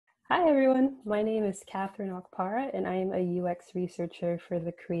Hi everyone, my name is Katherine Okpara and I am a UX researcher for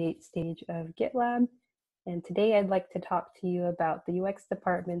the Create stage of GitLab. And today I'd like to talk to you about the UX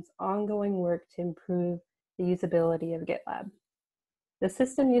department's ongoing work to improve the usability of GitLab. The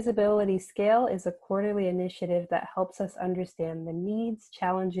System Usability Scale is a quarterly initiative that helps us understand the needs,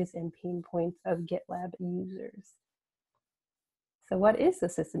 challenges, and pain points of GitLab users. So what is the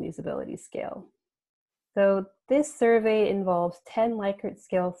System Usability Scale? So this survey involves 10 Likert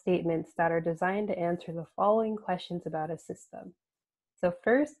scale statements that are designed to answer the following questions about a system. So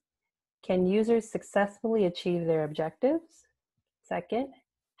first, can users successfully achieve their objectives? Second,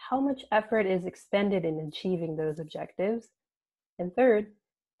 how much effort is expended in achieving those objectives? And third,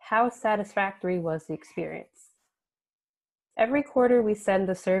 how satisfactory was the experience? Every quarter, we send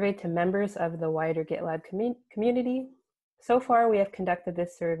the survey to members of the wider GitLab community. So far, we have conducted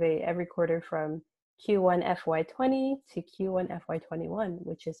this survey every quarter from Q1 FY20 to Q1 FY21,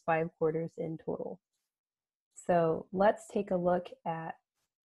 which is 5 quarters in total. So let's take a look at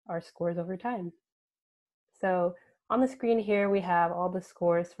our scores over time. So on the screen here, we have all the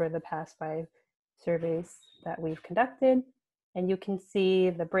scores for the past 5 surveys that we've conducted, and you can see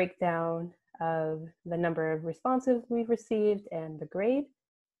the breakdown of the number of responses we've received and the grade.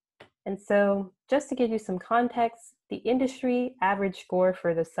 And so just to give you some context, the industry average score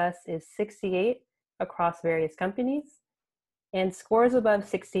for the SUS is 68 across various companies, and scores above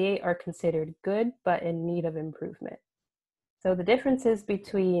 68 are considered good but in need of improvement. So the differences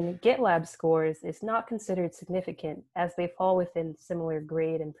between GitLab scores is not considered significant as they fall within similar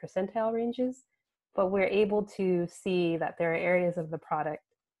grade and percentile ranges, but we're able to see that there are areas of the product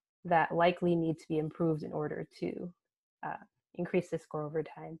that likely need to be improved in order to increase the score over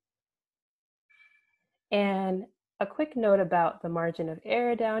time. And a quick note about the margin of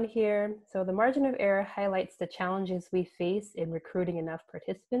error down here. So the margin of error highlights the challenges we face in recruiting enough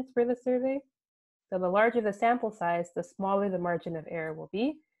participants for the survey. So the larger the sample size, the smaller the margin of error will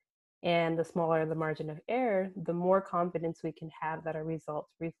be. And the smaller the margin of error, the more confidence we can have that our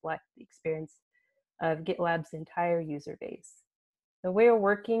results reflect the experience of GitLab's entire user base. So we're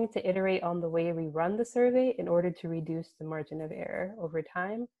working to iterate on the way we run the survey in order to reduce the margin of error over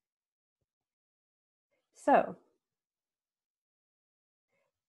time. So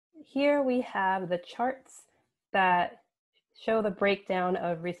here we have the charts that show the breakdown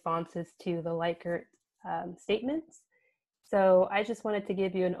of responses to the Likert statements. So I just wanted to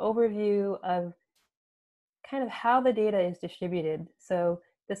give you an overview of kind of how the data is distributed. So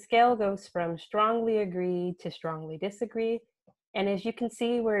the scale goes from strongly agree to strongly disagree. And as you can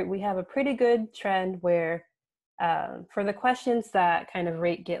see, we have a pretty good trend where for the questions that kind of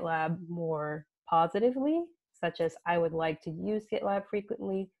rate GitLab more positively, such as I would like to use GitLab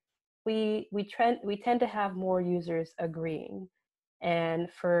frequently, we tend to have more users agreeing.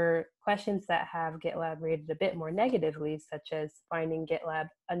 And for questions that have GitLab rated a bit more negatively, such as finding GitLab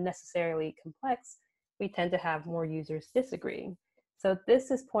unnecessarily complex, we tend to have more users disagreeing. So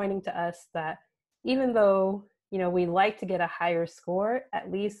this is pointing to us that even though we like to get a higher score,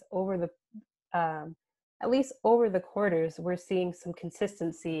 at least over the quarters, we're seeing some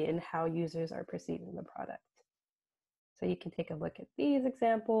consistency in how users are perceiving the product. So you can take a look at these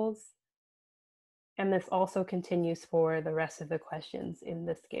examples. And this also continues for the rest of the questions in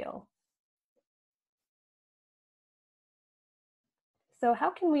the scale. So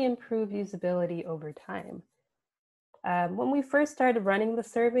how can we improve usability over time? When we first started running the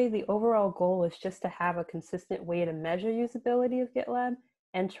survey, the overall goal was just to have a consistent way to measure usability of GitLab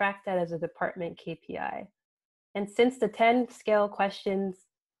and track that as a department KPI. And since the 10 scale questions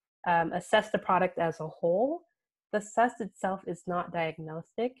assess the product as a whole, the SUS itself is not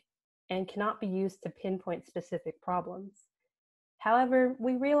diagnostic and cannot be used to pinpoint specific problems. However,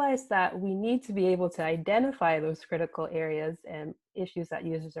 we realized that we need to be able to identify those critical areas and issues that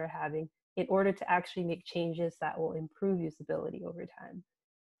users are having in order to actually make changes that will improve usability over time.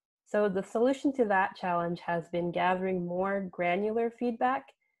 So the solution to that challenge has been gathering more granular feedback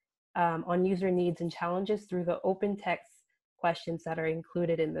on user needs and challenges through the open text questions that are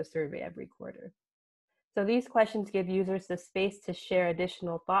included in the survey every quarter. So these questions give users the space to share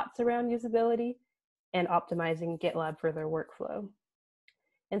additional thoughts around usability and optimizing GitLab for their workflow.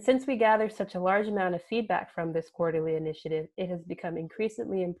 And since we gather such a large amount of feedback from this quarterly initiative, it has become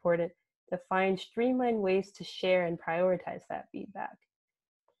increasingly important to find streamlined ways to share and prioritize that feedback.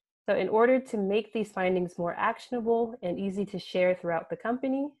 So in order to make these findings more actionable and easy to share throughout the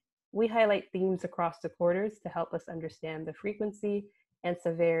company, we highlight themes across the quarters to help us understand the frequency and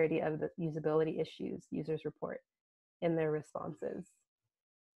severity of the usability issues users report in their responses.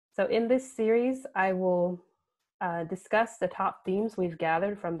 So in this series, I will discuss the top themes we've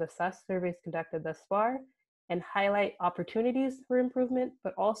gathered from the SUS surveys conducted thus far, and highlight opportunities for improvement,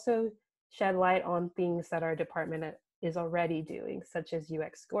 but also shed light on things that our department is already doing, such as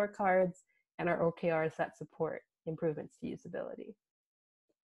UX scorecards and our OKRs that support improvements to usability.